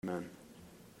Amen.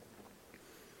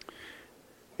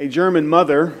 A German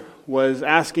mother was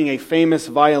asking a famous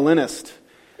violinist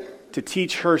to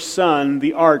teach her son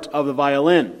the art of the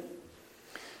violin.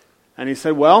 And he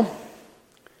said, "Well,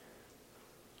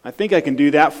 I think I can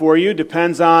do that for you.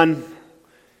 Depends on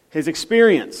his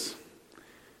experience."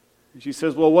 And she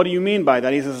says, "Well, what do you mean by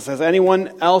that?" He says, "Has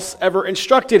anyone else ever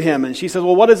instructed him?" And she says,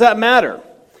 "Well, what does that matter?"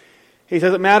 He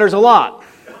says, "It matters a lot.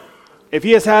 If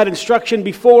he has had instruction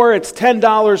before, it's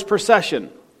 $10 per session.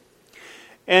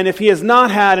 And if he has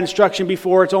not had instruction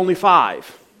before, it's only $5.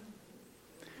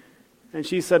 And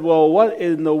she said, "Well, what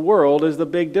in the world is the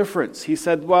big difference?" He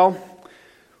said, "Well,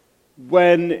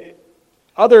 I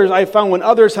found when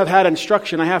others have had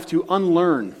instruction, I have to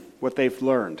unlearn what they've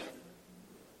learned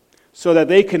so that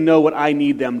they can know what I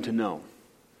need them to know.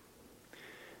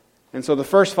 And so the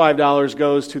first $5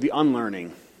 goes to the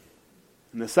unlearning,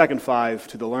 and the second $5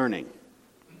 to the learning."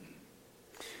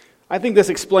 I think this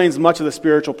explains much of the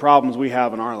spiritual problems we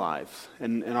have in our lives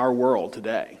and in our world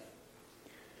today.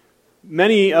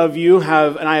 Many of you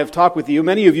have, and I have talked with you,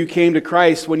 many of you came to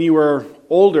Christ when you were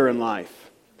older in life.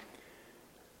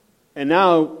 And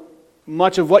now,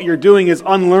 much of what you're doing is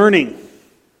unlearning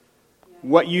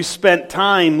what you spent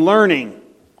time learning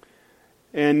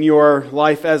in your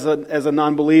life as a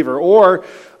non-believer. Or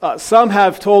some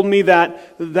have told me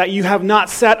that you have not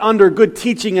sat under good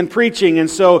teaching and preaching, and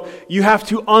so you have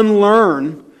to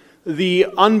unlearn the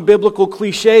unbiblical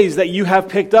cliches that you have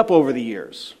picked up over the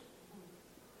years.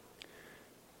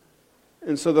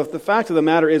 And so the fact of the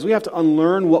matter is we have to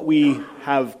unlearn what we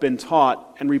have been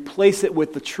taught and replace it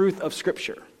with the truth of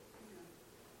Scripture.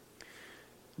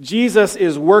 Jesus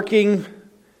is working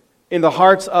in the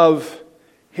hearts of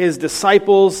His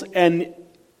disciples, and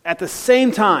at the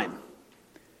same time,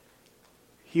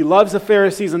 He loves the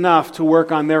Pharisees enough to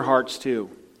work on their hearts too.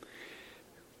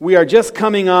 We are just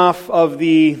coming off of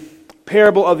the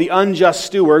parable of the unjust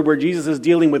steward, where Jesus is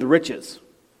dealing with riches.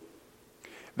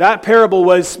 That parable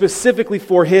was specifically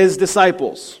for His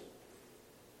disciples.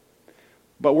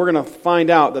 But we're going to find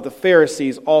out that the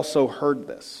Pharisees also heard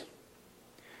this.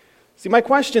 See, my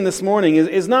question this morning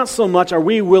is not so much, are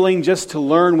we willing just to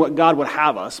learn what God would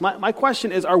have us? My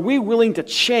question is, are we willing to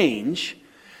change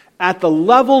at the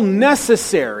level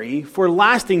necessary for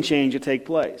lasting change to take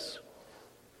place?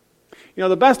 You know,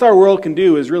 the best our world can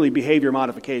do is really behavior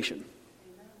modification.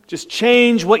 Just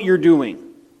change what you're doing.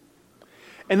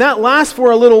 And that lasts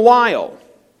for a little while.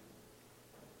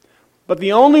 But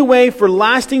the only way for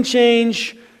lasting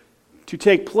change to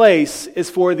take place is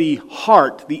for the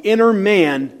heart, the inner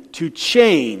man, to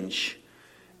change.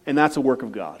 And that's a work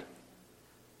of God.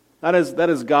 That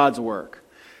is God's work.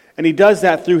 And He does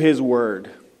that through His Word.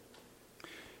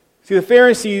 See, the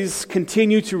Pharisees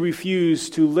continue to refuse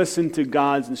to listen to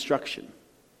God's instruction.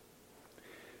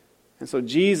 And so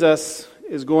Jesus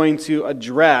is going to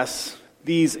address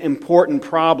these important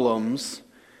problems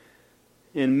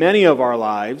in many of our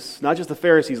lives, not just the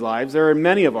Pharisees' lives, there are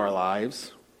many of our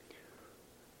lives.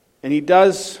 And He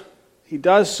does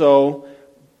so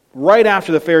right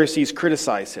after the Pharisees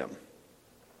criticize Him.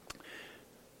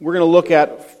 We're going to look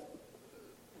at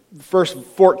verse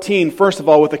 14, first of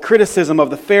all, with the criticism of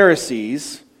the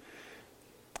Pharisees.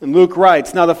 And Luke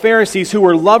writes, "Now the Pharisees, who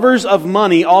were lovers of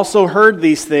money, also heard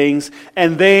these things,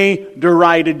 and they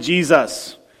derided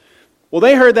Jesus." Well,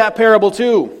 they heard that parable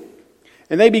too,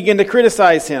 and they begin to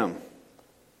criticize Him.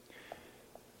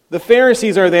 The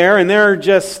Pharisees are there, and they're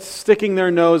just sticking their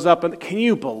nose up, and can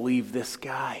you believe this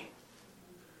guy?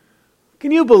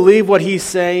 Can you believe what he's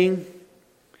saying?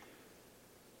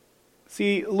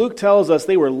 See, Luke tells us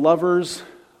they were lovers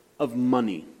of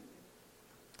money.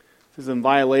 This is in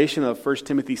violation of 1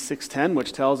 Timothy 6:10,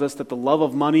 which tells us that the love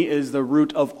of money is the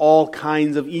root of all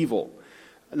kinds of evil.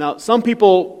 Now, some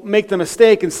people make the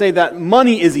mistake and say that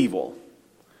money is evil.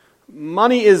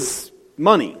 Money is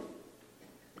money.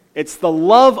 It's the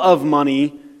love of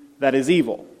money that is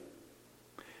evil.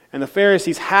 And the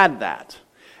Pharisees had that.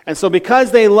 And so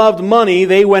because they loved money,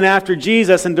 they went after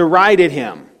Jesus and derided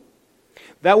Him.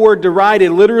 That word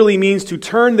derided literally means to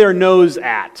turn their nose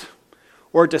at,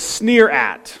 or to sneer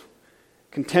at,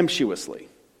 contemptuously.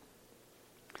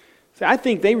 See, I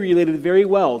think they related very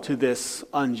well to this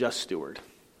unjust steward.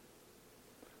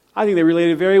 I think they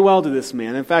related very well to this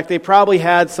man. In fact, they probably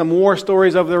had some war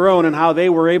stories of their own and how they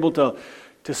were able to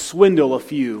swindle a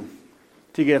few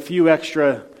to get a few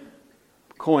extra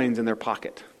coins in their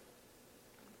pocket.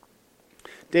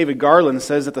 David Garland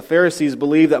says that the Pharisees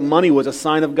believed that money was a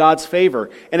sign of God's favor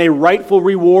and a rightful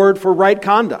reward for right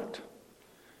conduct.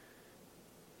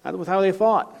 That was how they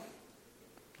thought.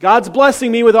 God's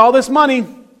blessing me with all this money,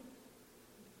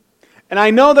 and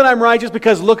I know that I'm righteous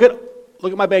because look at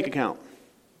Look at my bank account.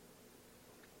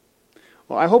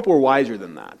 Well, I hope we're wiser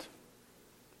than that.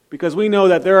 Because we know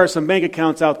that there are some bank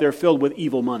accounts out there filled with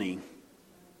evil money.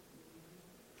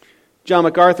 John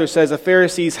MacArthur says the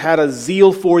Pharisees had a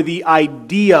zeal for the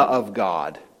idea of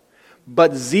God,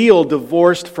 but zeal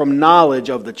divorced from knowledge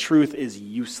of the truth is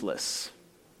useless.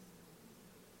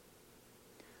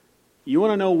 You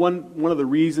want to know one of the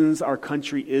reasons our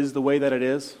country is the way that it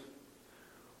is?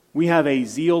 We have a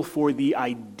zeal for the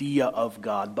idea of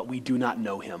God, but we do not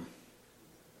know Him.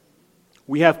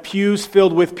 We have pews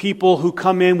filled with people who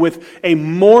come in with a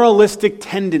moralistic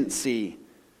tendency,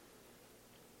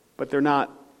 but they're not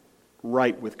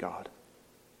right with God.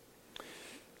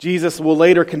 Jesus will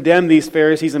later condemn these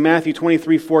Pharisees in Matthew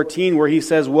 23:14, where He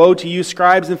says, "Woe to you,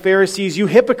 scribes and Pharisees, you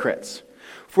hypocrites!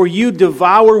 For you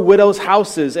devour widows'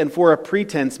 houses, and for a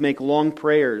pretense make long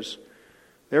prayers.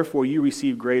 Therefore you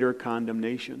receive greater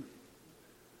condemnation."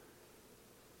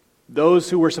 Those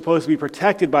who were supposed to be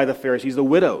protected by the Pharisees, the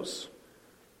widows,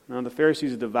 now the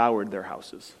Pharisees devoured their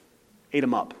houses, ate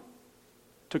them up,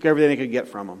 took everything they could get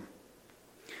from them.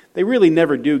 They really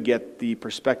never do get the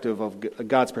perspective of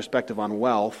God's perspective on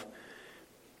wealth.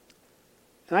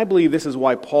 And I believe this is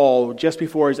why Paul, just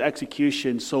before his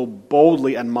execution, so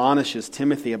boldly admonishes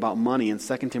Timothy about money in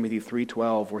 2 Timothy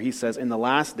 3:12, where he says, "In the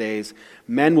last days,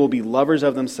 men will be lovers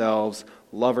of themselves,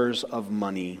 lovers of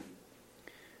money."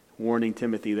 Warning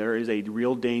Timothy, there is a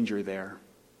real danger there.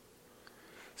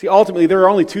 See, ultimately, there are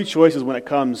only two choices when it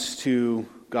comes to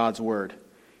God's word.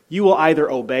 You will either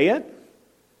obey it,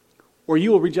 or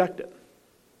you will reject it.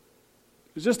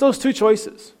 It's just those two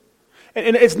choices.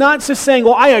 And it's not just saying,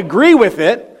 well, I agree with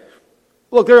it.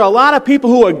 Look, there are a lot of people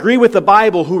who agree with the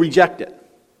Bible who reject it.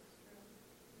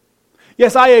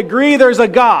 Yes, I agree there's a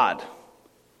God,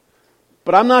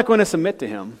 but I'm not going to submit to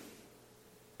Him.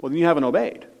 Well, then you haven't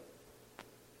obeyed.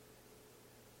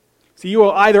 So you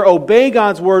will either obey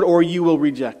God's word or you will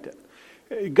reject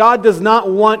it. God does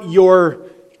not want your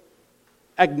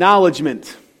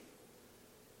acknowledgement.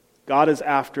 God is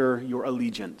after your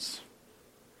allegiance.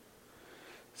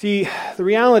 See, the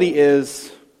reality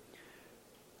is,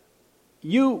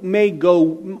 life may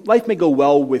go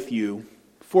well with you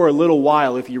for a little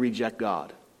while if you reject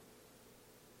God.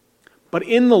 But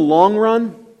in the long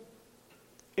run,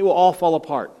 it will all fall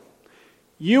apart.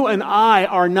 You and I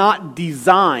are not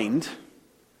designed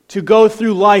to go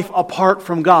through life apart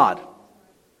from God.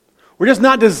 We're just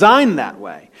not designed that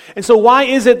way. And so why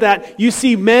is it that you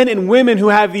see men and women who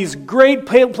have these great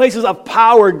places of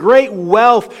power, great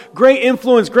wealth, great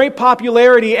influence, great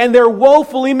popularity, and they're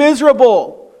woefully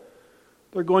miserable?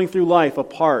 They're going through life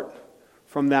apart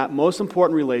from that most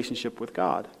important relationship with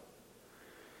God.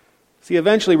 See,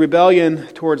 eventually rebellion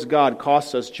towards God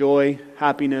costs us joy,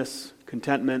 happiness,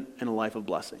 contentment, and a life of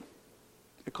blessing.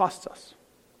 It costs us.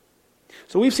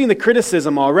 So we've seen the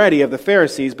criticism already of the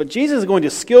Pharisees, but Jesus is going to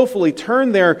skillfully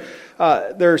turn their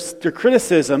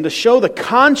criticism to show the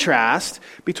contrast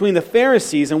between the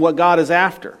Pharisees and what God is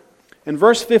after. In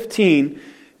verse 15,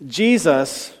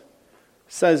 Jesus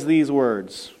says these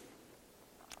words,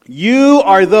 "You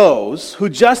are those who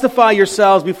justify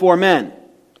yourselves before men,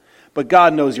 but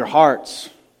God knows your hearts.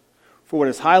 For what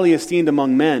is highly esteemed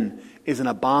among men is an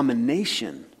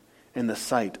abomination in the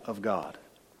sight of God."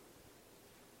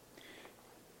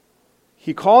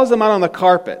 He calls them out on the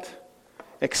carpet,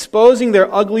 exposing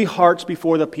their ugly hearts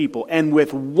before the people. And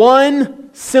with one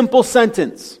simple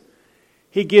sentence,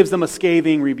 he gives them a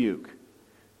scathing rebuke.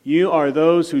 "You are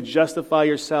those who justify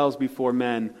yourselves before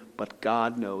men, but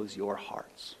God knows your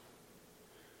hearts."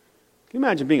 Can you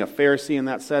imagine being a Pharisee in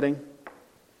that setting?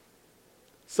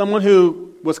 Someone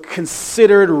who was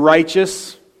considered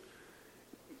righteous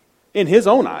in his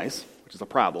own eyes, which is a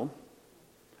problem,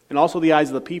 and also the eyes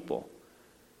of the people.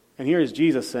 And here is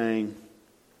Jesus saying,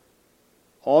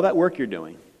 all that work you're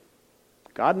doing,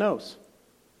 God knows.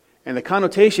 And the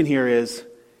connotation here is,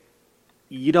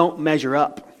 you don't measure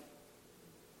up.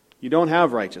 You don't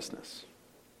have righteousness.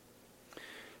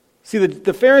 See,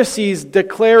 the Pharisees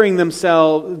declaring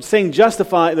themselves, saying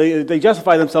they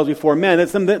justify themselves before men.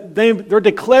 It's them they're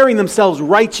declaring themselves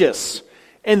righteous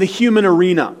in the human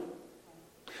arena.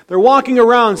 They're walking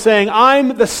around saying,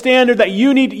 "I'm the standard that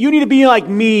you need to be like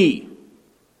me."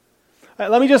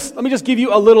 Let me just give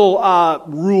you a little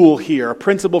rule here, a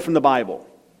principle from the Bible.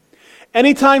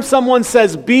 Anytime someone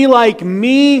says, "Be like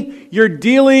me," you're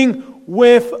dealing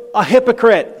with a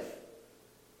hypocrite.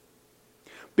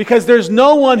 Because there's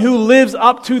no one who lives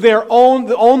up to their own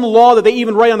law that they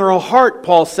even write on their own heart,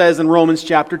 Paul says in Romans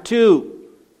chapter 2.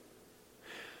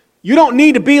 You don't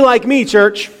need to be like me,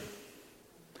 church.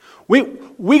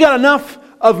 We got enough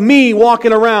of me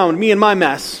walking around, me and my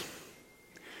mess.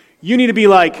 You need to be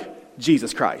like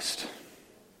Jesus Christ.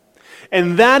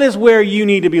 And that is where you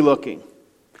need to be looking.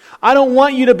 I don't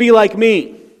want you to be like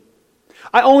me.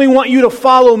 I only want you to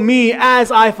follow me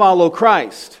as I follow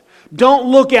Christ. Don't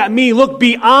look at me. Look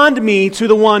beyond me to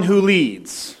the one who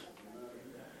leads.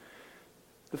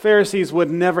 The Pharisees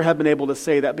would never have been able to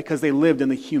say that because they lived in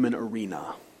the human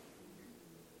arena.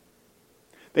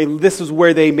 This is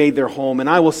where they made their home. And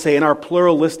I will say, in our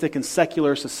pluralistic and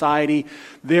secular society,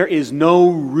 there is no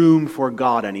room for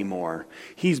God anymore.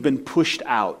 He's been pushed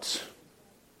out.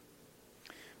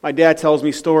 My dad tells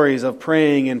me stories of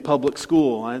praying in public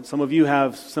school. Some of you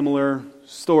have similar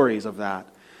stories of that.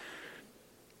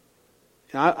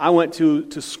 I went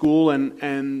to school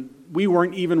and we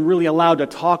weren't even really allowed to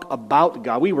talk about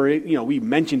God. We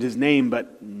mentioned His name,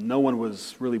 but no one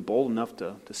was really bold enough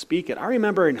to speak it. I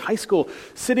remember in high school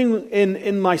sitting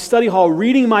in my study hall,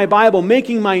 reading my Bible,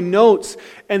 making my notes,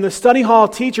 and the study hall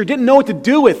teacher didn't know what to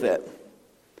do with it.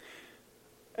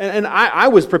 And I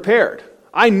was prepared.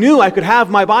 I knew I could have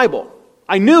my Bible.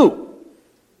 I knew.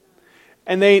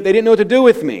 And they didn't know what to do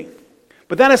with me.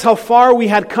 But that is how far we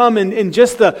had come in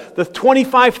just the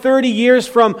 25, 30 years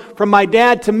from my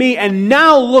dad to me. And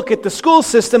now look at the school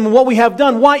system and what we have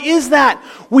done. Why is that?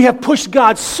 We have pushed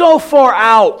God so far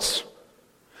out.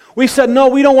 We've said, no,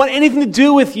 we don't want anything to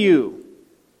do with you.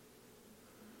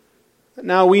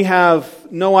 Now we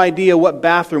have no idea what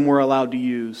bathroom we're allowed to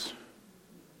use.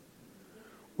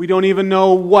 We don't even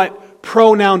know what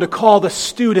pronoun to call the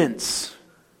students.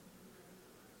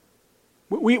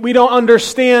 We don't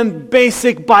understand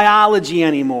basic biology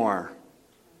anymore.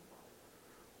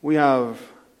 We have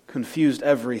confused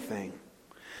everything.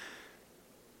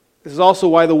 This is also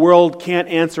why the world can't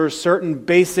answer certain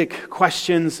basic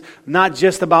questions, not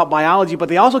just about biology, but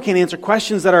they also can't answer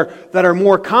questions that are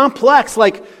more complex,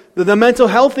 like the mental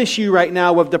health issue right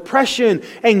now of depression,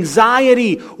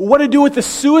 anxiety, what to do with the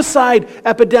suicide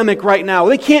epidemic right now.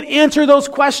 They can't answer those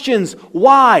questions.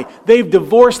 Why? They've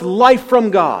divorced life from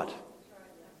God.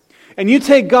 And you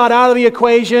take God out of the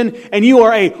equation, and you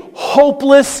are a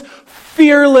hopeless,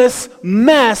 fearless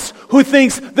mess who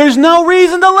thinks there's no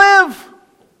reason to live.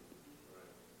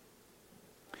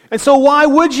 And so why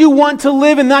would you want to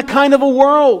live in that kind of a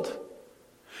world?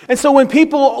 And so when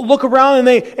people look around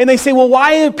and they say, well,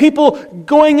 why are people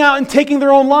going out and taking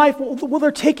their own life? Well,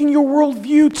 they're taking your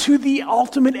worldview to the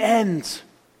ultimate end.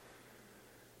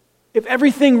 If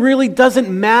everything really doesn't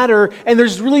matter and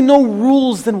there's really no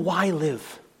rules, then why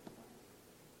live?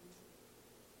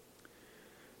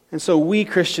 And so we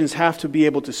Christians have to be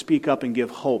able to speak up and give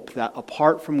hope that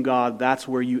apart from God, that's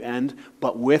where you end.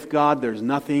 But with God, there's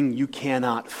nothing you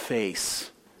cannot face.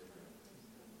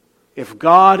 If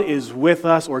God is with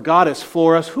us or God is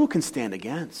for us, who can stand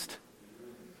against?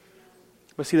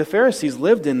 But see, the Pharisees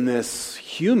lived in this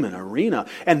human arena,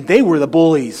 and they were the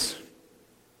bullies.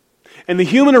 And the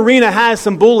human arena has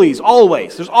some bullies,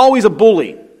 always. There's always a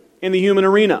bully in the human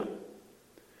arena.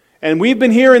 And we've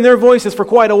been hearing their voices for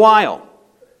quite a while.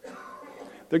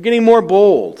 They're getting more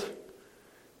bold.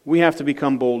 We have to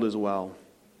become bold as well.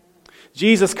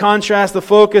 Jesus contrasts the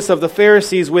focus of the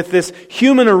Pharisees with this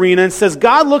human arena and says,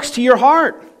 God looks to your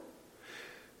heart.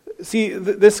 See,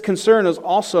 this concern is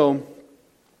also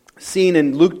seen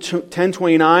in Luke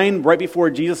 10:29, right before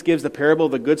Jesus gives the parable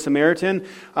of the Good Samaritan.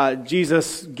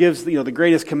 Jesus gives the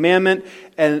greatest commandment,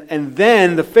 and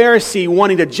then the Pharisee,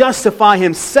 wanting to justify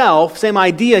himself, same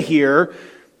idea here,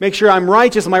 make sure I'm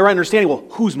righteous, am I right in understanding? Well,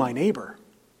 who's my neighbor?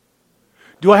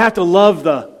 Do I have to love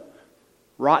the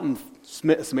rotten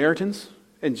Samaritans?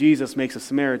 And Jesus makes a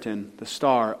Samaritan the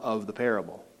star of the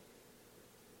parable.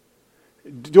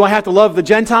 Do I have to love the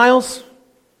Gentiles?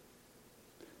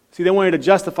 See, they wanted to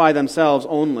justify themselves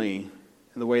only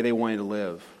in the way they wanted to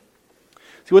live.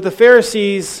 See, what the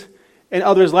Pharisees and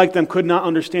others like them could not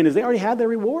understand is they already had their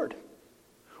reward.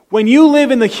 When you live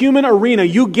in the human arena,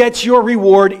 you get your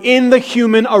reward in the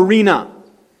human arena.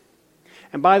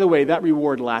 And by the way, that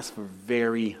reward lasts for a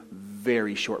very,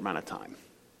 very short amount of time.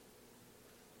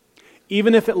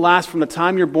 Even if it lasts from the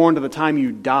time you're born to the time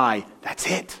you die, that's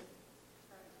it.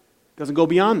 It doesn't go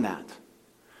beyond that.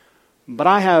 But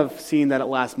I have seen that it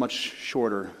lasts much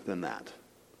shorter than that.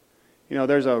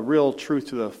 There's a real truth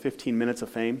to the 15 minutes of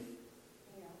fame.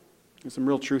 There's some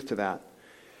real truth to that.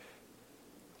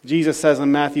 Jesus says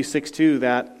in Matthew 6:2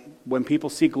 that when people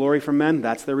seek glory from men,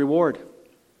 that's their reward.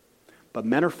 But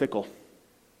men are fickle.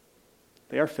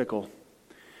 They are fickle.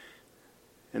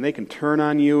 And they can turn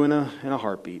on you in a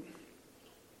heartbeat.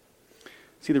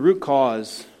 See, the root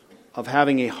cause of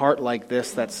having a heart like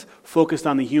this that's focused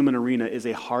on the human arena is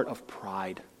a heart of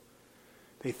pride.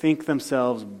 They think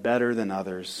themselves better than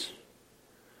others.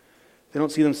 They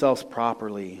don't see themselves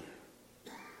properly.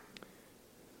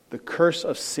 The curse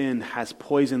of sin has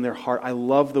poisoned their heart. I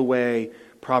love the way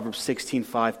Proverbs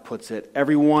 16:5 puts it.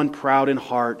 Everyone proud in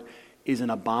heart is an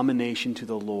abomination to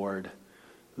the Lord.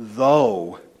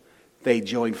 Though they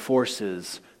join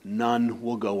forces, none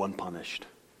will go unpunished.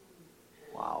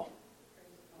 Wow.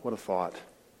 What a thought.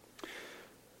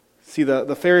 See,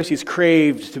 the Pharisees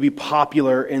craved to be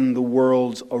popular in the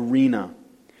world's arena.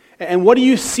 And what do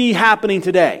you see happening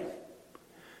today?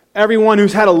 Everyone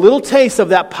who's had a little taste of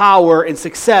that power and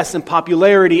success and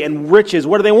popularity and riches,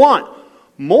 what do they want?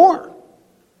 More.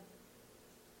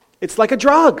 It's like a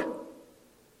drug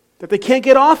that they can't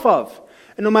get off of.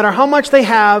 And no matter how much they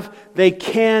have, they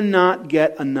cannot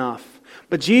get enough.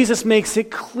 But Jesus makes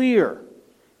it clear,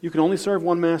 you can only serve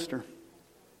one master.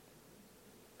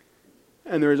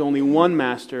 And there is only one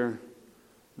master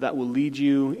that will lead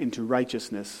you into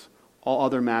righteousness. All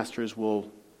other masters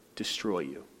will destroy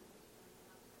you.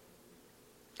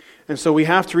 And so we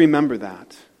have to remember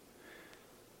that.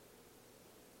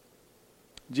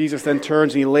 Jesus then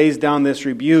turns and he lays down this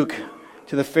rebuke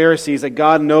to the Pharisees that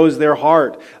God knows their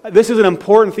heart. This is an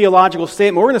important theological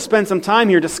statement. We're going to spend some time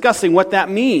here discussing what that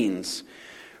means.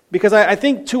 Because I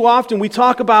think too often we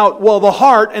talk about, well, the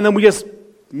heart, and then we just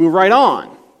move right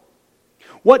on.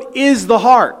 What is the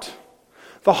heart?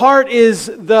 The heart is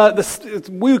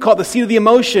we would call it the seat of the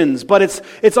emotions, but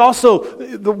it's also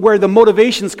where the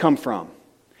motivations come from.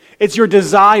 It's your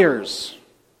desires.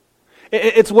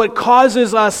 It's what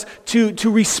causes us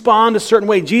to respond a certain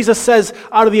way. Jesus says,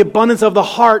 out of the abundance of the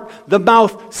heart, the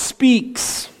mouth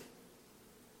speaks.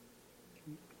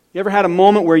 You ever had a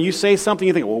moment where you say something,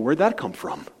 you think, well, where'd that come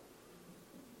from?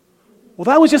 Well,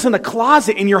 that was just in the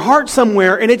closet in your heart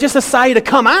somewhere, and it just decided to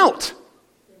come out.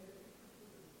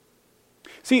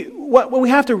 See, what we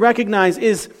have to recognize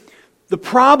is the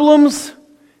problems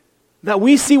that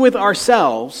we see with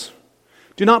ourselves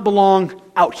do not belong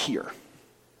out here.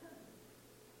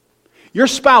 Your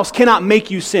spouse cannot make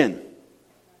you sin.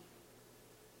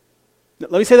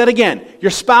 Let me say that again.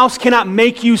 Your spouse cannot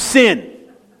make you sin.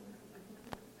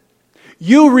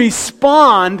 You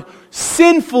respond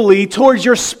sinfully towards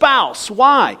your spouse.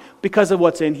 Why? Because of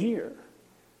what's in here.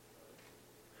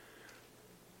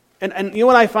 And you know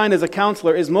what I find as a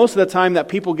counselor is most of the time that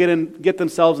people get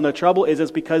themselves into trouble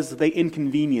is because they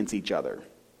inconvenience each other.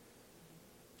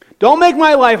 Don't make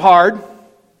my life hard.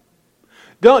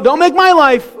 Don't make my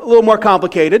life a little more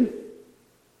complicated.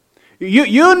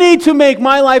 You need to make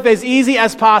my life as easy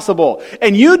as possible.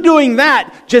 And you doing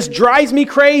that just drives me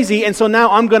crazy, and so now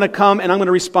I'm going to come and I'm going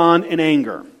to respond in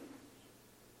anger.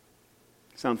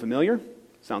 Sound familiar?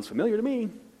 Sounds familiar to me.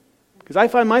 Because I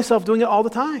find myself doing it all the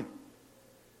time.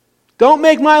 Don't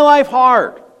make my life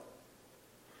hard.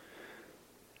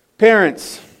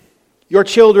 Parents, your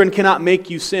children cannot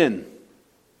make you sin.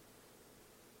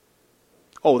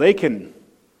 Oh, they can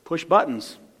push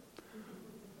buttons.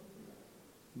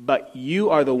 But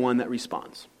you are the one that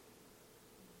responds.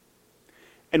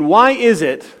 And why is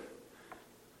it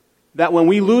that when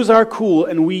we lose our cool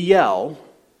and we yell,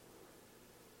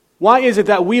 why is it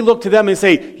that we look to them and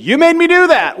say, you made me do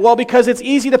that? Well, because it's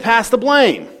easy to pass the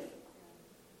blame.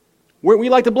 We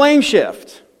like to blame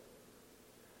shift.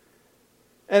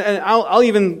 And I'll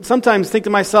even sometimes think to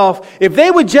myself, if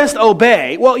they would just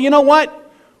obey, well, you know what?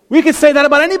 We could say that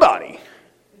about anybody.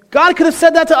 God could have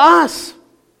said that to us.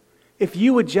 If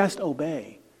you would just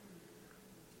obey.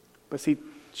 But see,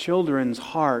 children's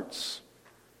hearts,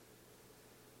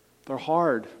 they're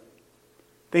hard.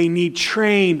 They need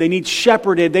trained, they need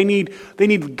shepherded, they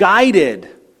need guided.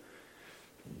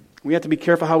 We have to be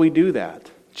careful how we do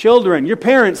that. Children, your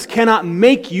parents cannot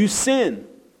make you sin.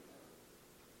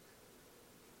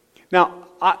 Now,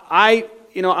 I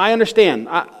understand.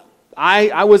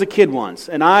 I was a kid once,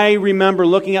 and I remember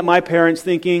looking at my parents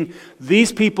thinking,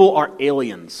 these people are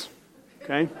aliens.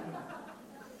 Okay?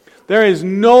 There is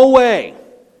no way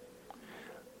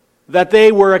that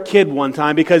they were a kid one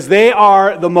time, because they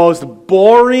are the most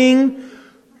boring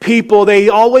people. They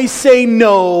always say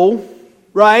no,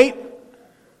 right?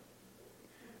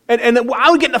 And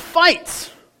I would get into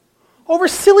fights over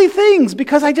silly things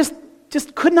because I just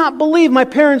could not believe my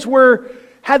parents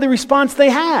had the response they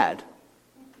had.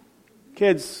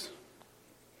 Kids,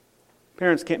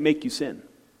 parents can't make you sin.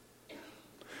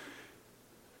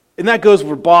 And that goes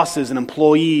for bosses and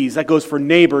employees. That goes for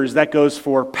neighbors. That goes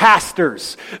for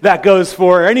pastors. That goes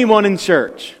for anyone in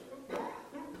church.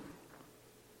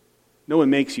 No one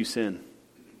makes you sin.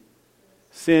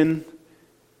 Sin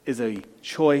is a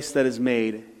choice that is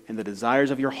made in the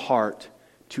desires of your heart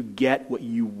to get what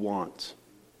you want.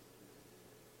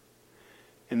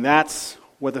 And that's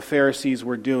what the Pharisees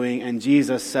were doing. And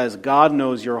Jesus says, God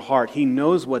knows your heart. He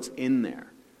knows what's in there.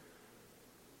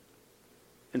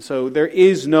 And so there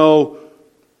is no,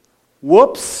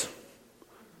 whoops,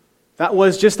 that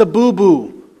was just a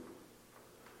boo-boo.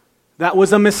 That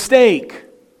was a mistake.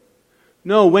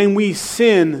 No, when we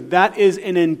sin, that is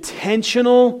an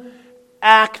intentional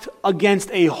act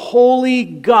against a holy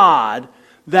God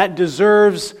that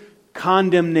deserves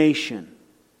condemnation.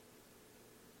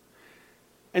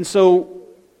 And so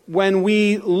when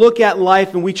we look at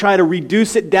life and we try to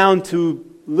reduce it down to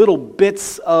little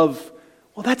bits of,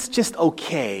 well, that's just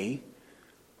okay,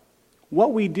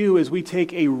 what we do is we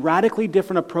take a radically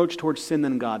different approach towards sin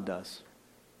than God does.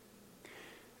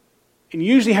 And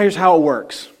usually here's how it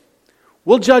works.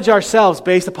 We'll judge ourselves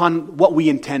based upon what we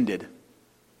intended.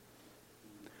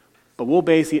 But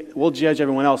we'll judge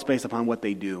everyone else based upon what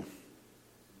they do.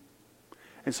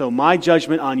 And so my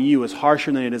judgment on you is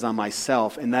harsher than it is on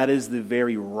myself, and that is the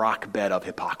very rock bed of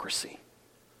hypocrisy.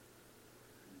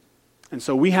 And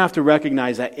so we have to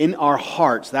recognize that in our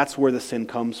hearts, that's where the sin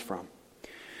comes from.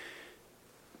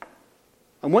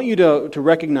 I want you to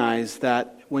recognize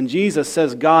that when Jesus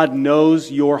says God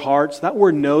knows your hearts, that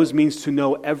word knows means to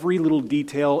know every little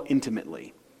detail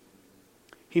intimately.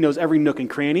 He knows every nook and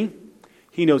cranny.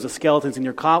 He knows the skeletons in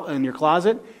your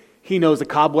closet. He knows the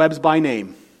cobwebs by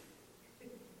name.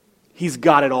 He's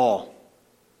got it all.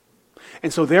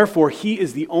 And so therefore, He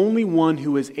is the only one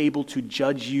who is able to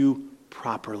judge you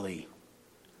properly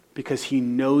because He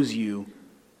knows you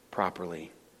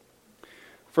properly.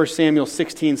 1 Samuel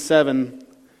 16:7,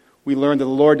 we learn that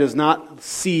the Lord does not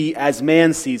see as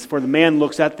man sees, for the man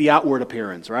looks at the outward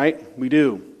appearance, right? We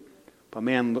do.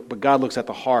 But God looks at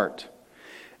the heart.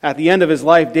 At the end of his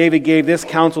life, David gave this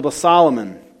counsel to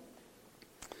Solomon.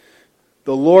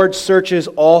 The Lord searches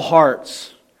all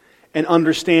hearts and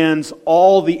understands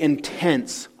all the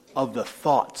intents of the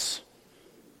thoughts.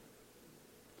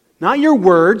 Not your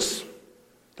words,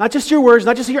 not just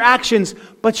your actions,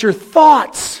 but your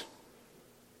thoughts.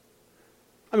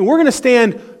 I mean, we're going to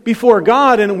stand before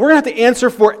God and we're going to have to answer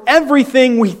for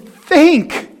everything we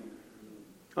think.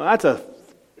 Well,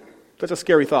 that's a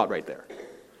scary thought right there.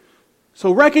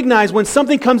 So recognize when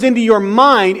something comes into your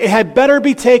mind, it had better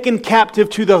be taken captive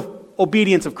to the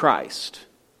obedience of Christ.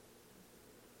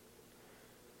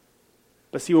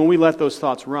 But see, when we let those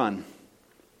thoughts run,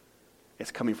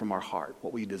 it's coming from our heart,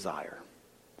 what we desire,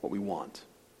 what we want.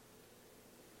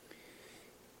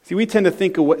 See, we tend to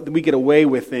think we get away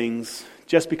with things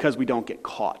just because we don't get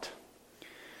caught.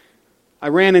 We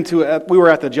were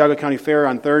at the Geauga County Fair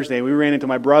on Thursday. We ran into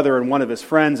my brother and one of his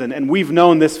friends, and we've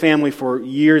known this family for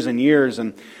years and years.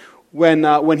 And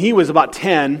when he was about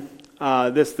 10,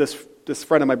 this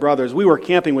friend of my brother's, we were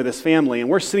camping with his family, and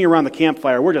we're sitting around the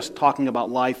campfire. We're just talking about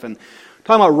life and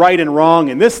talking about right and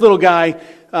wrong. And this little guy,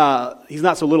 he's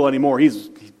not so little anymore. He's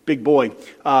a big boy.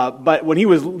 But when he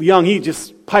was young, he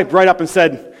just piped right up and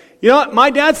said, "You know what?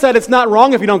 My dad said it's not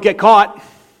wrong if you don't get caught."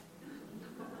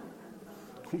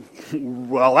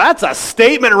 Well, that's a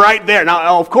statement right there.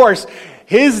 Now, of course,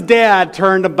 his dad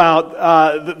turned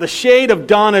about the shade of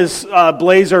Donna's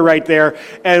blazer right there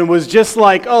and was just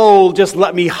like, "Oh, just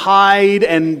let me hide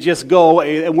and just go."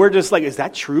 And we're just like, "Is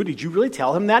that true? Did you really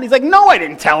tell him that?" And he's like, "No, I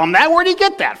didn't tell him that. Where did he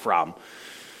get that from?"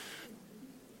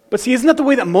 But see, isn't that the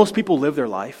way that most people live their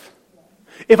life?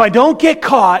 If I don't get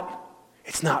caught,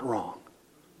 it's not wrong.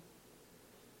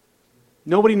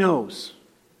 Nobody knows.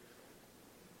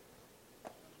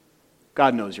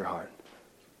 God knows your heart.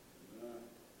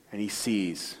 And He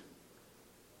sees.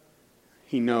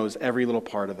 He knows every little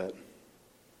part of it.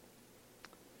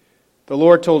 The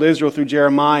Lord told Israel through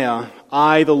Jeremiah,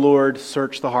 "I, the Lord,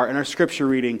 search the heart." In our scripture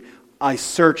reading, I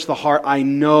search the heart. I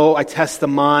know, I test the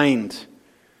mind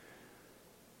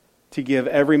to give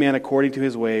every man according to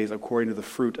his ways, according to the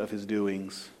fruit of his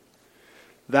doings.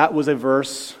 That was a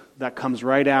verse that comes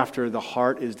right after the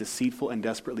heart is deceitful and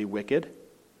desperately wicked.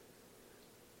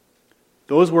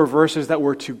 Those were verses that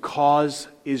were to cause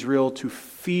Israel to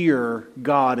fear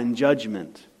God in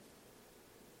judgment.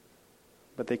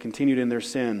 But they continued in their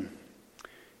sin,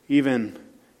 even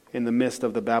in the midst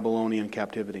of the Babylonian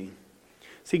captivity.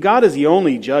 See, God is the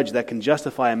only judge that can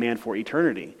justify a man for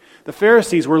eternity. The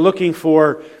Pharisees were looking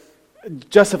for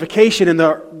justification in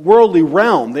the worldly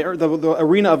realm, the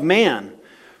arena of man.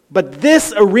 But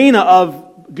this arena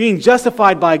of being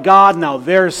justified by God, now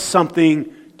there's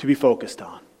something to be focused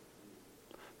on.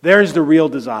 There's the real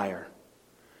desire.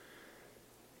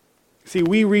 See,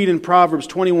 we read in Proverbs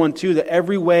 21:2 that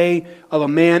every way of a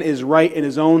man is right in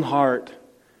his own heart,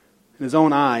 in his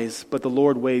own eyes, but the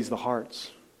Lord weighs the hearts.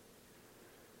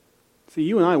 See,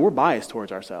 you and I, we're biased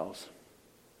towards ourselves.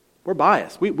 We're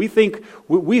biased. We think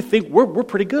we're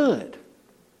pretty good.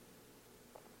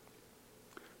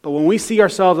 But when we see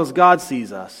ourselves as God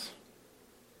sees us,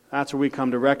 That's where we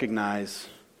come to recognize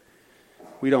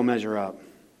we don't measure up.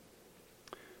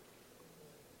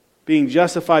 Being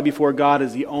justified before God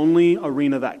is the only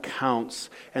arena that counts,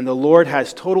 and the Lord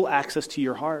has total access to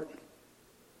your heart.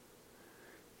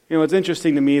 You know, it's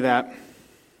interesting to me that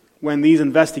when these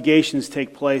investigations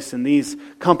take place and these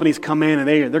companies come in and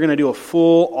they're going to do a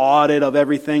full audit of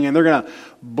everything and they're going to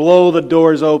blow the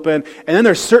doors open, and then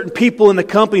there's certain people in the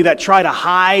company that try to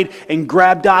hide and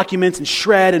grab documents and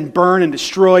shred and burn and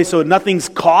destroy so nothing's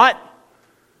caught.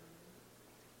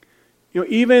 You know,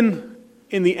 even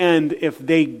in the end, if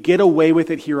they get away with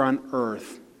it here on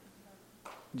earth,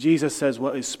 Jesus says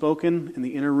what is spoken in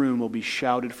the inner room will be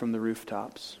shouted from the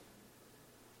rooftops.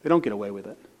 They don't get away with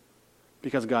it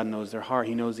because God knows their heart.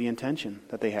 He knows the intention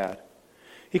that they had.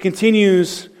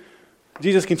 Jesus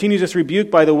continues this rebuke,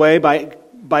 by the way,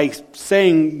 by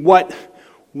saying what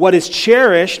is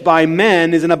cherished by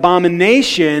men is an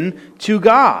abomination to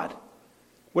God.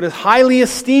 What is highly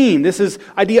esteemed. This is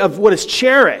idea of what is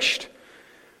cherished.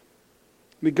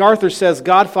 MacArthur says,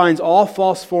 God finds all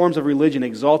false forms of religion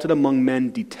exalted among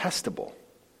men detestable.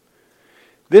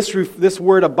 This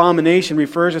word abomination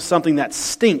refers to something that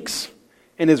stinks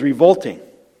and is revolting.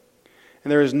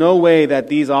 And there is no way that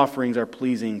these offerings are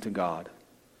pleasing to God.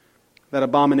 That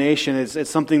abomination is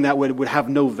something that would have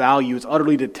no value. It's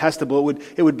utterly detestable.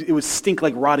 It would stink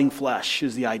like rotting flesh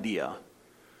is the idea.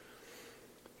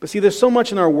 But see, there's so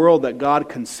much in our world that God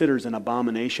considers an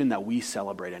abomination that we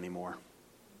celebrate anymore.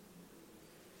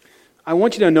 I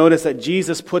want you to notice that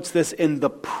Jesus puts this in the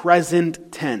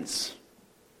present tense.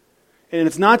 And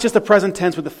it's not just the present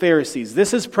tense with the Pharisees.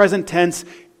 This is present tense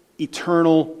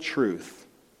eternal truth.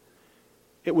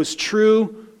 It was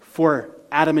true for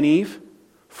Adam and Eve,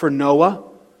 for Noah,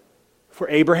 for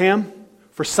Abraham,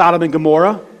 for Sodom and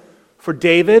Gomorrah, for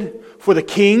David, for the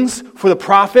kings, for the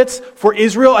prophets, for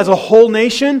Israel as a whole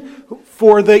nation,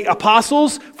 for the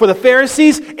apostles, for the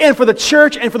Pharisees, and for the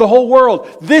church, and for the whole world.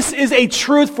 This is a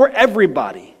truth for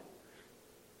everybody.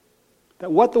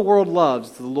 That what the world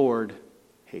loves, the Lord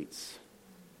hates.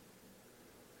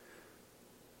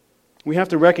 We have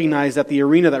to recognize that the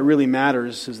arena that really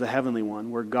matters is the heavenly one,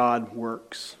 where God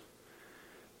works.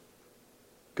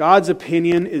 God's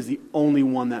opinion is the only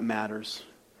one that matters.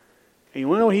 And you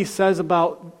want to know what He says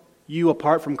about you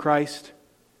apart from Christ?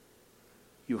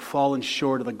 You have fallen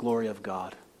short of the glory of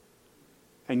God.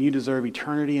 And you deserve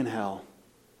eternity in hell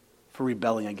for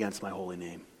rebelling against my holy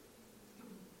name.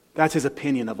 That's His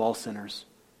opinion of all sinners.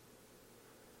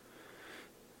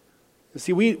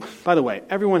 See, by the way,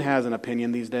 everyone has an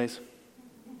opinion these days.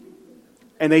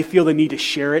 And they feel the need to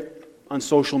share it on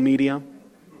social media.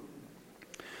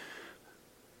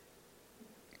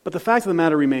 But the fact of the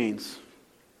matter remains,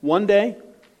 one day,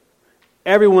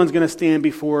 everyone's going to stand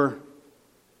before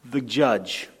the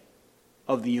judge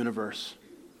of the universe.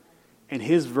 And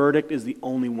his verdict is the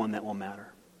only one that will matter.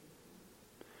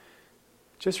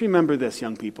 Just remember this,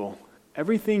 young people.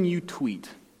 Everything you tweet,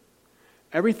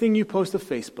 everything you post to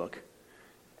Facebook,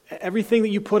 everything that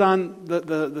you put on the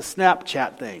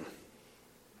Snapchat thing,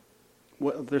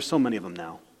 there's so many of them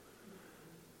now.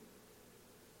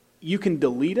 You can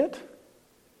delete it,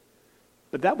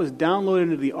 but that was downloaded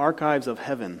into the archives of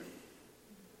heaven.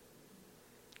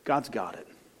 God's got it.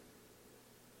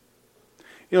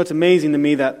 You know, it's amazing to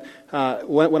me that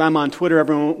when I'm on Twitter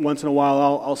every once in a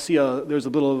while, I'll see there's a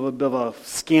bit of a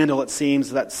scandal, it seems,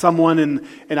 that someone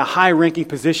in a high-ranking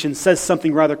position says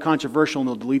something rather controversial and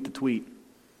they'll delete the tweet.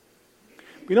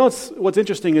 You know what's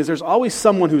interesting is there's always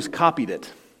someone who's copied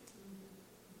it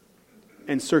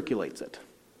and circulates it.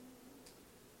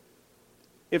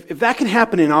 If that can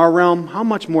happen in our realm, how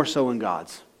much more so in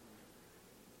God's,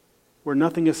 where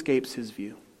nothing escapes His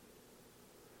view.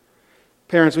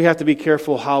 Parents, we have to be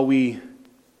careful how we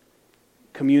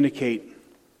communicate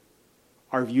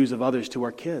our views of others to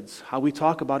our kids, how we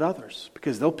talk about others,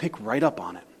 because they'll pick right up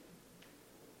on it.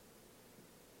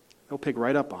 They'll pick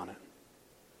right up on it.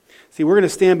 See, we're going to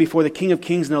stand before the King of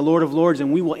Kings and the Lord of Lords,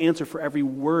 and we will answer for every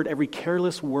word, every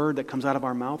careless word that comes out of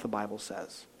our mouth, the Bible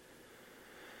says.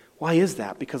 Why is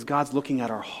that? Because God's looking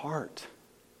at our heart.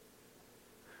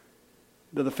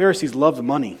 The Pharisees loved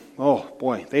money. Oh,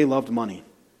 boy, they loved money.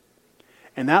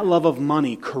 And that love of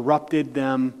money corrupted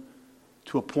them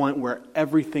to a point where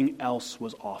everything else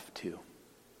was off too.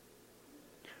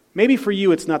 Maybe for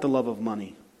you it's not the love of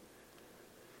money,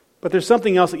 but there's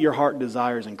something else that your heart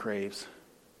desires and craves.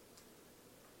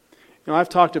 You know, I've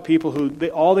talked to people who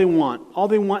all they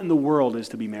want in the world is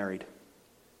to be married.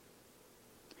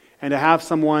 And to have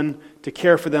someone to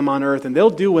care for them on earth, and they'll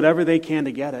do whatever they can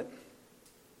to get it.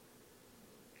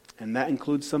 And that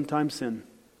includes sometimes sin.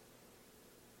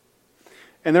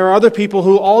 And there are other people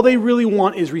who all they really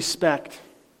want is respect.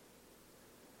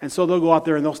 And so they'll go out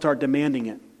there and they'll start demanding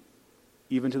it,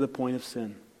 even to the point of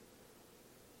sin.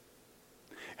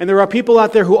 And there are people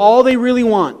out there who all they really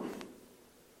want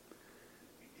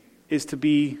is to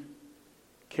be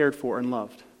cared for and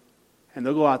loved. And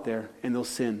they'll go out there and they'll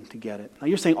sin to get it. Now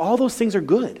you're saying all those things are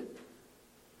good.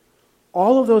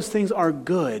 All of those things are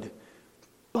good,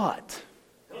 but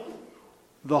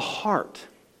the heart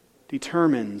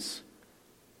determines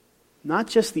not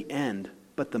just the end,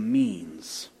 but the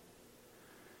means.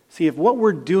 See, if what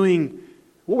we're doing,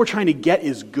 what we're trying to get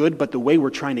is good, but the way we're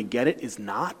trying to get it is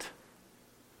not,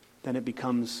 then it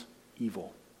becomes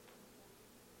evil.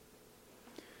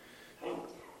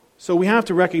 So we have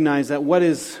to recognize that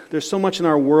there's so much in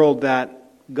our world that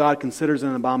God considers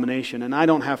an abomination, and I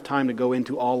don't have time to go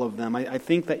into all of them. I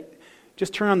think that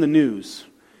just turn on the news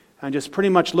and just pretty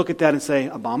much look at that and say,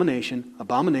 abomination,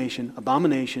 abomination,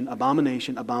 abomination,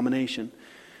 abomination, abomination.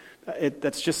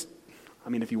 That's just,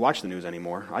 if you watch the news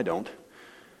anymore, I don't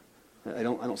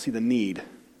see the need.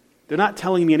 They're not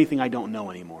telling me anything I don't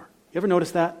know anymore. You ever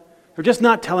notice that? They're just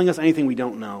not telling us anything we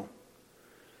don't know.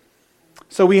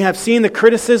 So we have seen the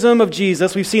criticism of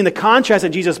Jesus. We've seen the contrast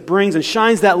that Jesus brings and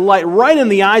shines that light right in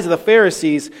the eyes of the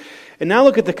Pharisees. And now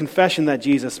look at the confession that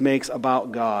Jesus makes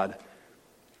about God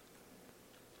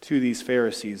to these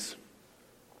Pharisees.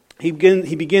 He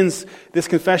begins this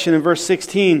confession in verse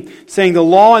 16, saying, "The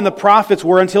law and the prophets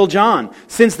were until John.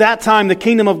 Since that time the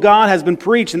kingdom of God has been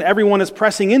preached, and everyone is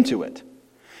pressing into it.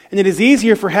 And it is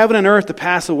easier for heaven and earth to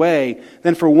pass away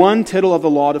than for one tittle of the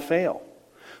law to fail.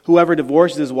 Whoever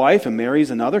divorces his wife and marries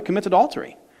another commits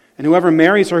adultery. And whoever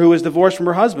marries her who is divorced from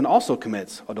her husband also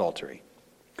commits adultery."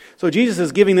 So Jesus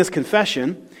is giving this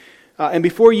confession. And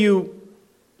before you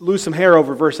lose some hair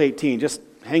over verse 18, just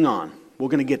hang on. We're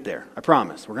going to get there. I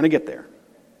promise. We're going to get there.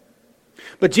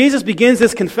 But Jesus begins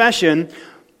this confession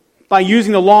by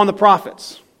using the law and the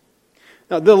prophets.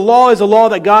 Now, the law is a law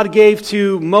that God gave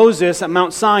to Moses at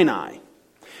Mount Sinai.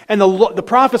 And the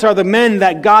prophets are the men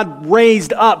that God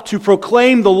raised up to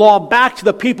proclaim the law back to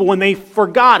the people when they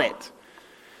forgot it.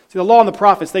 See, the law and the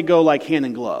prophets, they go like hand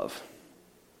in glove.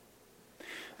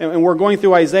 And we're going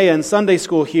through Isaiah in Sunday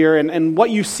school here, and what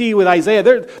you see with Isaiah,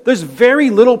 there's very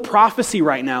little prophecy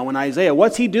right now in Isaiah.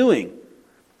 What's he doing?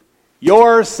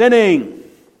 You're sinning.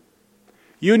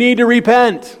 You need to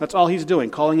repent. That's all he's doing,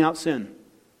 calling out sin.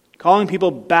 Calling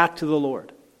people back to the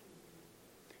Lord.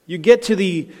 You get to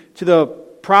the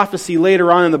prophecy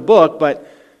later on in the book, but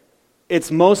it's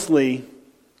mostly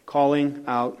calling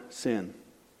out sin.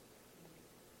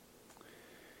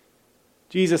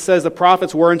 Jesus says the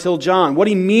prophets were until John. What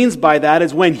he means by that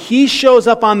is when he shows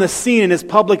up on the scene in his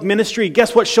public ministry,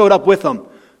 guess what showed up with him?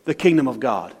 The kingdom of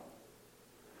God.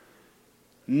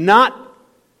 Not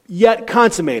yet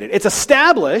consummated. It's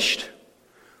established,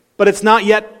 but it's not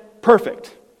yet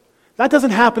perfect. That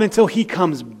doesn't happen until he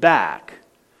comes back.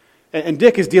 And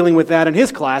Dick is dealing with that in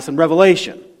his class in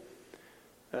Revelation.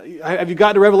 Have you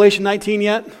gotten to Revelation 19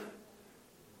 yet? 19,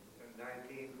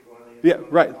 20. Yeah,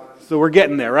 right. So we're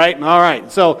getting there, right? All right.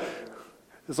 So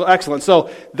excellent. So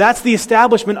that's the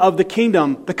establishment of the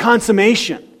kingdom, the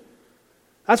consummation.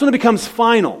 That's when it becomes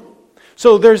final.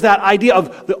 So there's that idea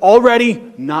of the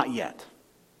already, not yet.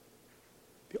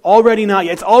 The already, not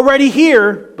yet. It's already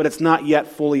here, but it's not yet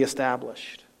fully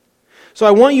established. So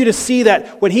I want you to see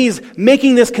that when he's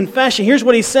making this confession, here's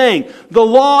what he's saying. The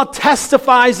law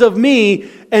testifies of me,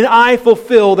 and I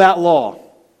fulfill that law.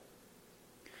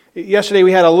 Yesterday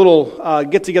we had a little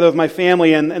get-together with my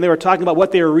family, and they were talking about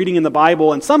what they were reading in the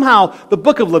Bible, and somehow the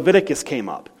book of Leviticus came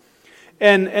up.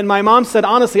 And my mom said,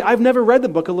 honestly, I've never read the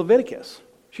book of Leviticus.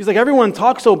 She's like, everyone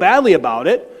talks so badly about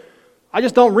it, I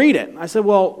just don't read it. I said,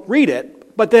 well, read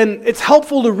it, but then it's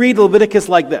helpful to read Leviticus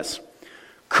like this.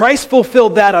 Christ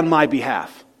fulfilled that on my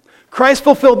behalf. Christ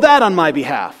fulfilled that on my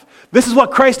behalf. This is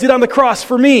what Christ did on the cross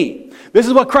for me. This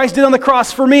is what Christ did on the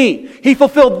cross for me. He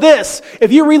fulfilled this.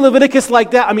 If you read Leviticus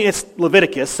like that, it's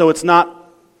Leviticus, so it's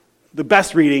not the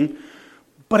best reading,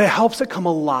 but it helps it come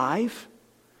alive,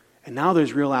 and now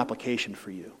there's real application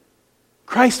for you.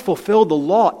 Christ fulfilled the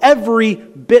law, every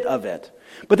bit of it.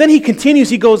 But then he continues,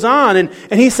 he goes on, and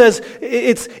he says,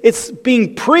 it's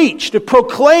being preached,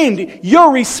 proclaimed.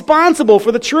 You're responsible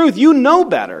for the truth. You know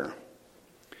better.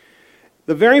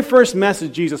 The very first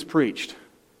message Jesus preached,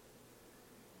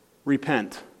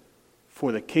 repent,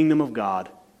 for the kingdom of God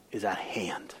is at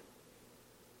hand.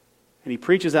 And he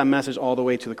preaches that message all the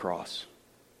way to the cross.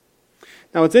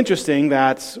 Now it's interesting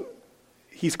that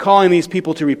he's calling these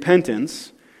people to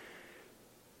repentance,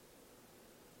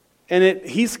 and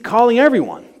he's calling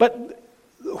everyone. But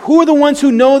who are the ones who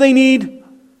know they need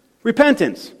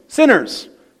repentance? Sinners.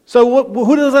 So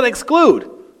who does that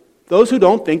exclude? Those who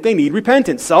don't think they need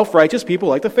repentance, self-righteous people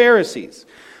like the Pharisees.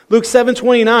 Luke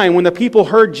 7:29, when the people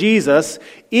heard Jesus,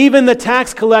 even the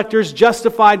tax collectors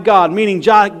justified God, meaning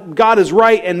God is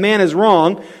right and man is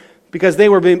wrong, because they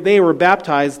were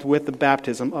baptized with the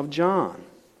baptism of John.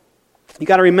 You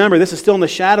got to remember, this is still in the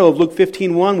shadow of Luke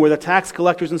 15:1, where the tax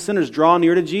collectors and sinners draw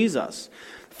near to Jesus.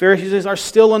 The Pharisees are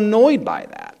still annoyed by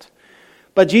that.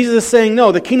 But Jesus is saying,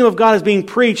 no, the kingdom of God is being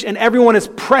preached and everyone is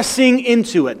pressing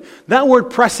into it. That word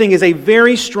pressing is a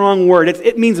very strong word.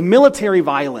 It means military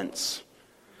violence.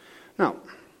 Now,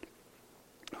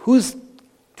 who's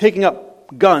taking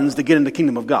up guns to get into the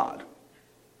kingdom of God?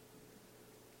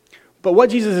 But what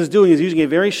Jesus is doing is using a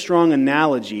very strong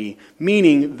analogy,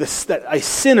 meaning that a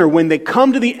sinner, when they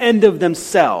come to the end of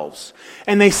themselves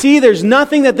and they see there's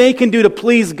nothing that they can do to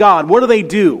please God, what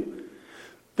do?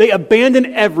 They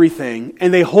abandon everything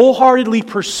and they wholeheartedly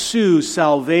pursue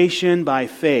salvation by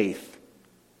faith.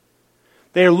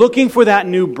 They are looking for that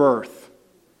new birth.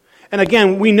 And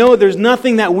again, we know there's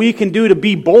nothing that we can do to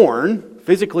be born,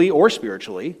 physically or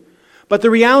spiritually. But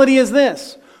the reality is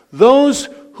this: those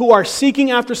who are seeking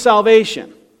after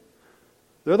salvation,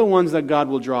 they're the ones that God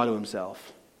will draw to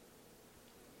himself.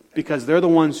 Because they're the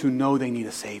ones who know they need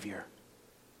a Savior.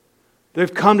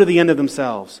 They've come to the end of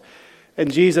themselves. And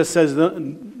Jesus says,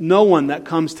 no one that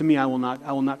comes to me I will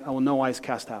no wise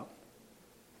cast out.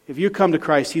 If you come to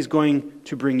Christ, he's going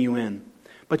to bring you in.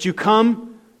 But you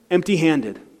come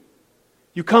empty-handed.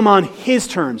 You come on his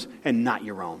terms and not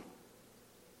your own.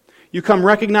 You come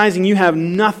recognizing you have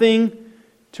nothing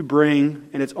to bring,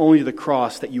 and it's only to the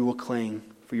cross that you will cling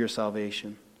for your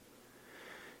salvation.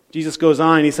 Jesus goes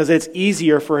on and he says it's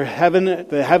easier for the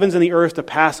heavens and the earth to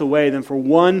pass away than for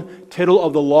one tittle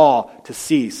of the law to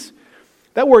cease.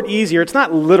 That word easier, it's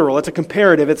not literal, it's a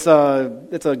comparative. It's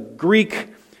a Greek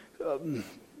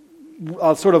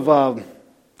sort of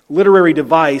literary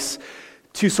device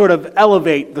to sort of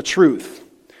elevate the truth.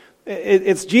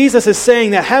 It's Jesus is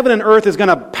saying that heaven and earth is going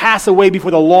to pass away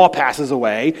before the law passes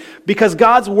away because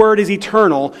God's word is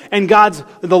eternal and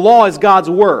the law is God's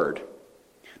word.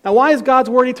 Now, why is God's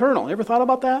word eternal? You ever thought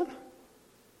about that?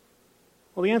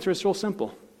 Well, the answer is real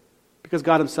simple. Because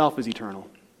God himself is eternal.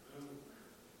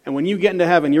 And when you get into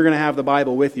heaven, you're going to have the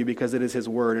Bible with you because it is his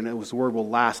word, and his word will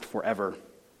last forever.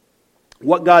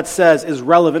 What God says is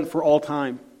relevant for all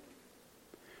time.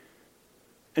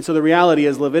 And so the reality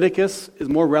is Leviticus is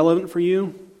more relevant for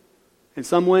you in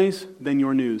some ways than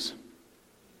your news.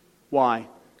 Why?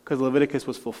 Because Leviticus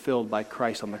was fulfilled by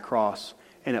Christ on the cross,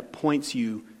 and it points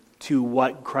you to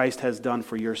what Christ has done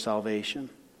for your salvation.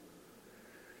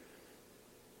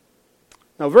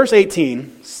 Now, verse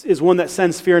 18 is one that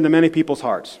sends fear into many people's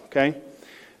hearts, okay?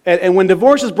 And when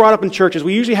divorce is brought up in churches,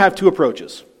 we usually have two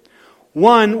approaches.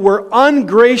 One, we're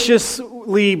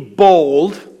ungraciously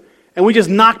bold, and we just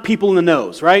knock people in the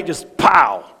nose, right? Just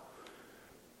pow.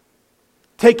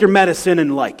 Take your medicine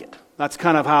and like it. That's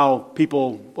kind of how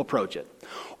people approach it.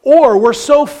 Or we're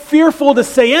so fearful to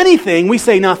say anything, we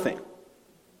say nothing.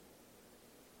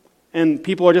 And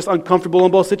people are just uncomfortable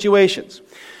in both situations.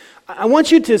 I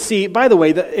want you to see, by the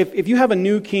way, that if you have a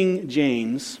New King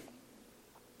James,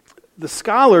 the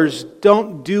scholars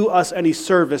don't do us any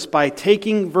service by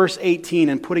taking verse 18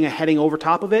 and putting a heading over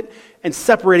top of it and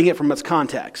separating it from its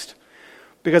context.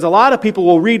 Because a lot of people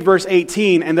will read verse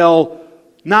 18 and they'll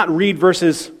not read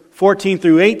verses 14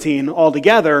 through 18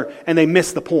 altogether, and they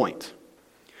miss the point.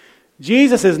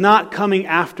 Jesus is not coming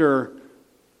after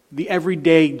the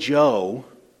everyday Joe.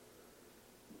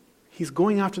 He's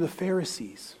going after the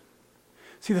Pharisees.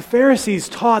 See, the Pharisees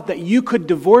taught that you could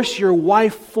divorce your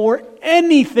wife for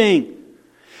anything.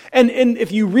 And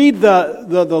if you read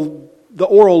the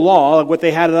oral law, what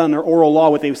they had on their oral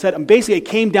law, what they said, basically it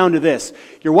came down to this.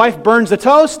 Your wife burns the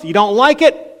toast, you don't like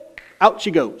it, out she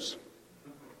goes.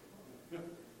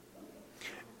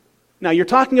 Now, you're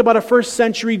talking about a first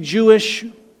century Jewish,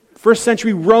 first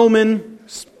century Roman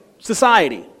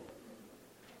society.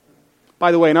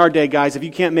 By the way, in our day, guys, if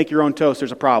you can't make your own toast,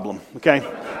 there's a problem, okay?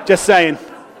 Just saying.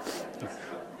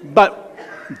 But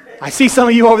I see some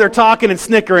of you over there talking and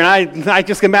snickering. I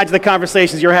just imagine the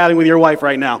conversations you're having with your wife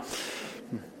right now.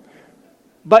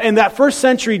 But in that first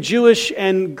century Jewish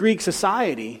and Greek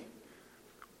society,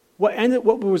 a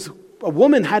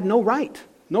woman had no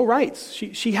rights.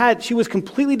 She was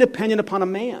completely dependent upon a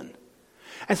man.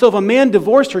 And so if a man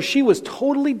divorced her, she was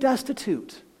totally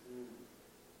destitute.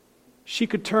 She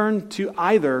could turn to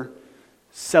either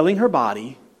selling her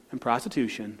body in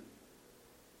prostitution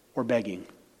or begging.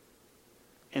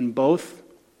 And both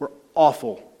were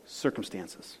awful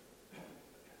circumstances.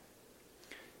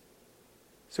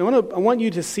 So I want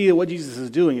you to see that what Jesus is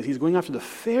doing is he's going after the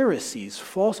Pharisees'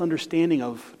 false understanding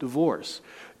of divorce.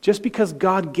 Just because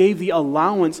God gave the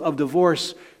allowance of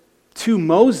divorce to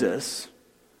Moses,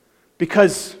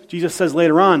 because, Jesus says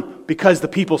later on, because the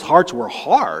people's hearts were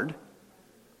hard,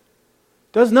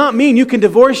 does not mean you can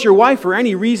divorce your wife for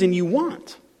any reason you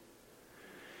want.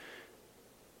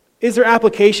 Is there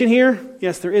application here?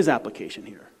 Yes, there is application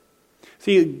here.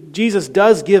 See, Jesus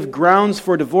does give grounds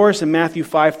for divorce in Matthew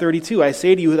 5:32. I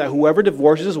say to you that whoever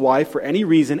divorces his wife for any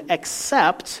reason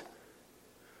except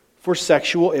for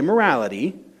sexual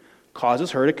immorality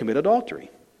causes her to commit adultery.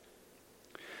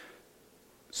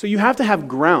 So you have to have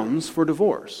grounds for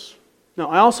divorce. Now,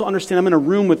 I also understand I'm in a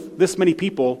room with this many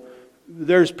people.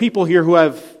 There's people here who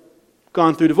have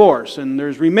gone through divorce, and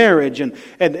there's remarriage,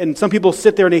 and some people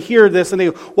sit there and they hear this and they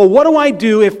go, well, what do I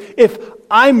do if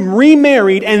I'm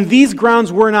remarried and these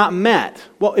grounds were not met?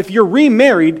 Well, if you're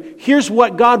remarried, here's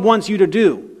what God wants you to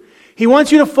do. He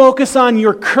wants you to focus on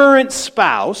your current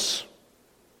spouse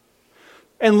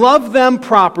and love them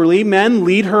properly. Men,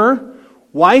 lead her.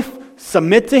 Wife,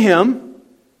 submit to him.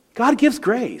 God gives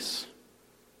grace.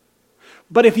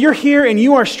 But if you're here and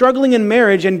you are struggling in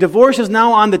marriage and divorce is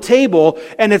now on the table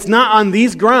and it's not on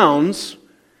these grounds,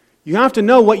 you have to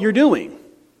know what you're doing.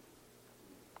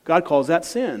 God calls that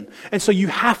sin. And so you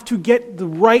have to get the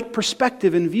right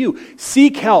perspective in view.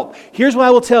 Seek help. Here's what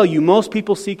I will tell you. Most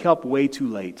people seek help way too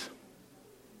late.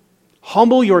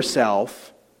 Humble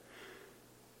yourself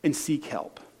and seek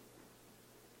help.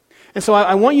 And so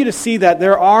I want you to see that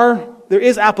there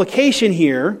is application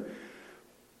here,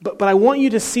 but I want you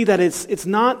to see that it's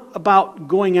not about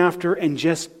going after and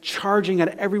just charging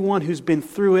at everyone who's been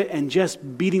through it and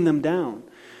just beating them down.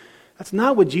 That's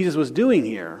not what Jesus was doing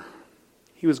here.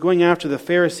 He was going after the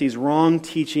Pharisees' wrong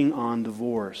teaching on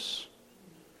divorce.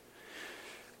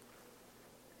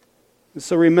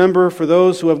 So remember, for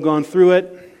those who have gone through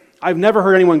it, I've never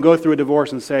heard anyone go through a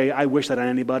divorce and say, I wish that on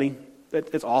anybody.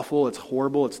 It's awful, it's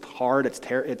horrible, it's hard,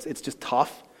 it's just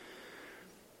tough.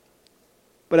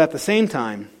 But at the same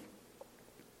time,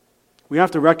 we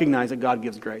have to recognize that God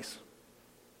gives grace.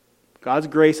 God's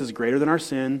grace is greater than our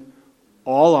sin,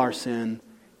 all our sin,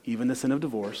 even the sin of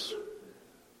divorce.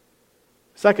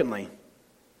 Secondly,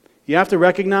 you have to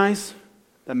recognize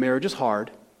that marriage is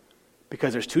hard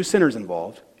because there's two sinners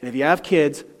involved. And if you have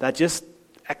kids, that just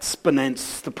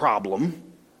exponents the problem.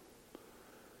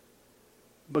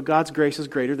 But God's grace is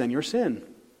greater than your sin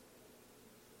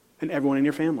and everyone in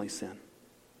your family's sin.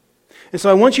 And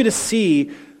so I want you to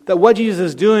see that what Jesus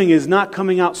is doing is not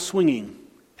coming out swinging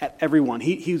at everyone.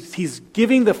 He's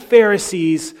giving the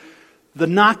Pharisees the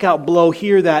knockout blow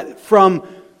here that from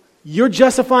you're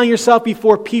justifying yourself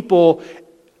before people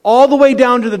all the way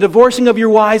down to the divorcing of your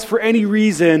wives for any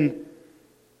reason,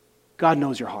 God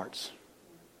knows your hearts.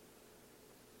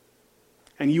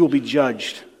 And you will be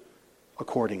judged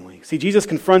accordingly. See, Jesus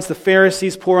confronts the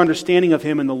Pharisees' poor understanding of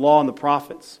him in the law and the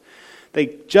prophets.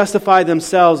 They justified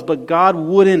themselves, but God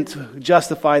wouldn't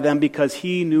justify them because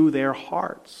he knew their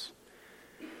hearts.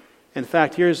 In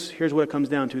fact, here's what it comes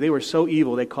down to. They were so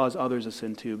evil, they caused others to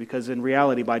sin too. Because in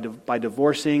reality, by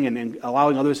divorcing and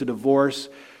allowing others to divorce,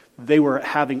 they were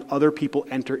having other people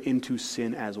enter into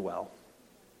sin as well.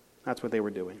 That's what they were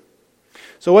doing.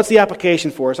 So what's the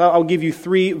application for us? I'll give you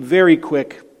three very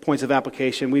quick points of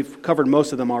application. We've covered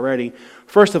most of them already.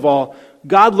 First of all,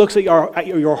 God looks at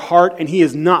your heart and he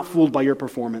is not fooled by your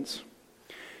performance.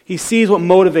 He sees what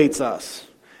motivates us.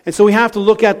 And so we have to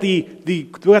look at we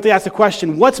have to ask the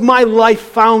question, what's my life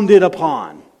founded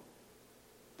upon?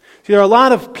 See, there are a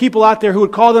lot of people out there who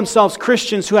would call themselves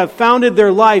Christians who have founded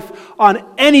their life on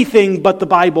anything but the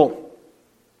Bible.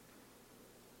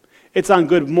 It's on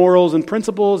good morals and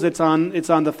principles. It's on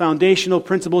the foundational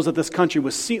principles that this country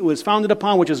was founded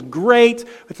upon, which is great.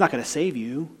 It's not going to save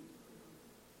you.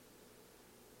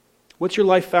 What's your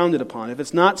life founded upon? If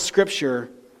it's not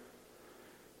Scripture,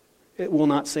 it will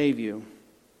not save you.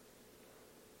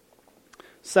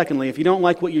 Secondly, if you don't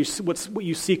like what you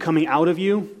see coming out of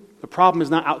you, the problem is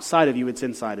not outside of you, it's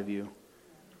inside of you.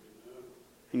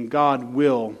 And God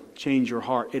will change your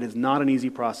heart. It is not an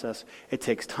easy process. It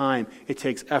takes time. It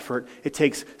takes effort. It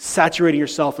takes saturating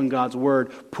yourself in God's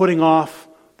Word, putting off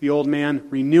the old man,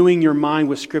 renewing your mind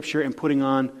with Scripture, and putting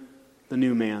on the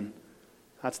new man.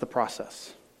 That's the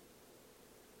process.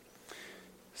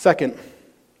 Second,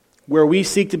 where we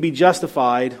seek to be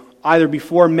justified, either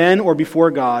before men or before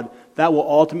God, that will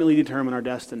ultimately determine our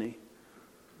destiny.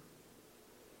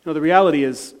 Now, the reality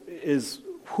is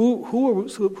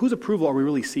whose approval are we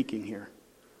really seeking here?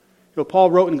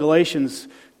 Paul wrote in Galatians,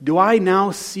 do I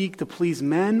now seek to please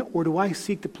men or do I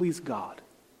seek to please God?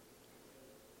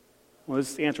 Well,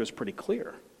 this answer is pretty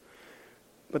clear.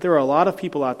 But there are a lot of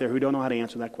people out there who don't know how to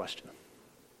answer that question.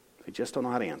 They just don't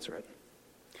know how to answer it.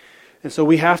 And so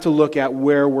we have to look at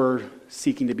where we're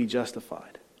seeking to be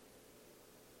justified.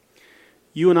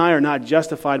 You and I are not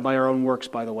justified by our own works,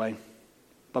 by the way,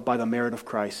 but by the merit of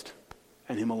Christ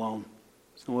and Him alone.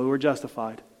 That's the way we're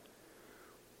justified.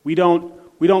 We don't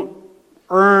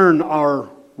earn our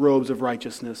robes of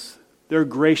righteousness. They're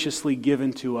graciously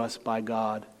given to us by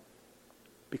God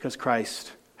because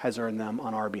Christ has earned them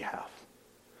on our behalf.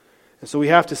 And so we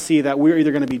have to see that we're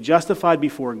either going to be justified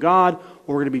before God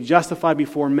or we're going to be justified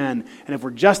before men. And if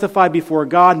we're justified before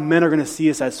God, men are going to see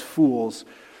us as fools.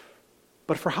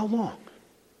 But for how long?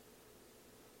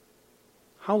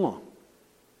 How long?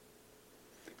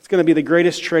 It's going to be the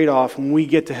greatest trade-off when we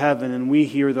get to heaven and we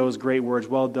hear those great words,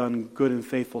 "Well done, good and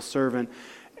faithful servant."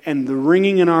 And the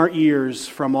ringing in our ears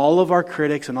from all of our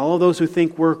critics and all of those who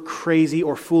think we're crazy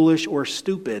or foolish or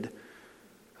stupid,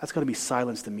 that's going to be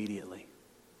silenced immediately.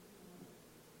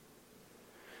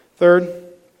 Third,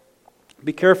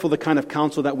 be careful the kind of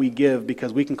counsel that we give,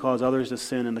 because we can cause others to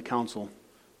sin in the counsel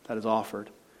that is offered.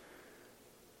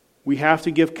 We have to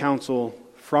give counsel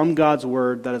from God's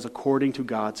word that is according to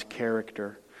God's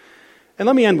character. And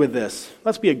let me end with this.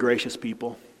 Let's be a gracious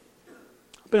people.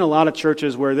 I've been in a lot of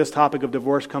churches where this topic of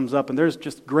divorce comes up, and there's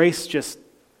just grace just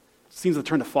seems to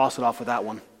turn the faucet off with that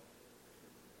one.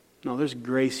 No, there's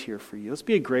grace here for you. Let's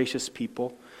be a gracious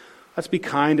people. Let's be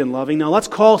kind and loving. Now, let's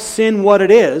call sin what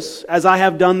it is, as I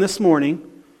have done this morning.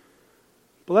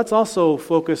 But let's also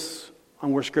focus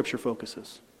on where Scripture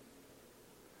focuses.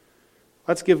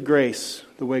 Let's give grace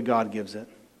the way God gives it.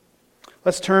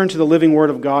 Let's turn to the living Word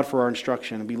of God for our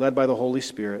instruction and be led by the Holy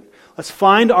Spirit. Let's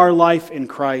find our life in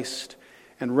Christ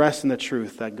and rest in the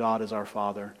truth that God is our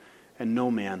Father and no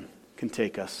man can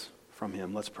take us from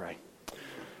Him. Let's pray.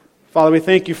 Father, we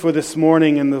thank you for this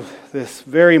morning and this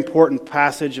very important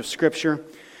passage of Scripture.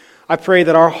 I pray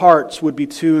that our hearts would be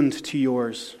tuned to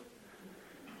yours.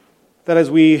 That as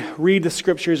we read the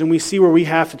Scriptures and we see where we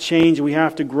have to change and we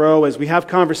have to grow, as we have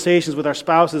conversations with our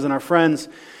spouses and our friends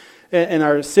and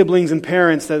our siblings and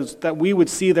parents, that we would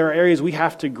see there are areas we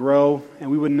have to grow,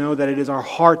 and we would know that it is our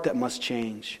heart that must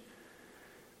change.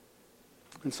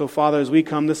 And so, Father, as we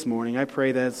come this morning, I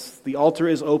pray that as the altar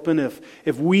is open,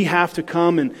 if we have to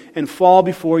come and fall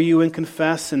before you and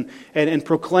confess and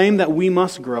proclaim that we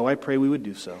must grow, I pray we would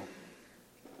do so.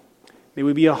 May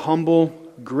we be a humble,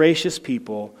 gracious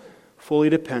people, fully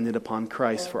dependent upon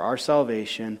Christ for our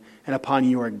salvation and upon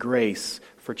your grace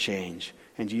for change.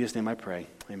 In Jesus' name I pray.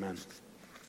 Amen.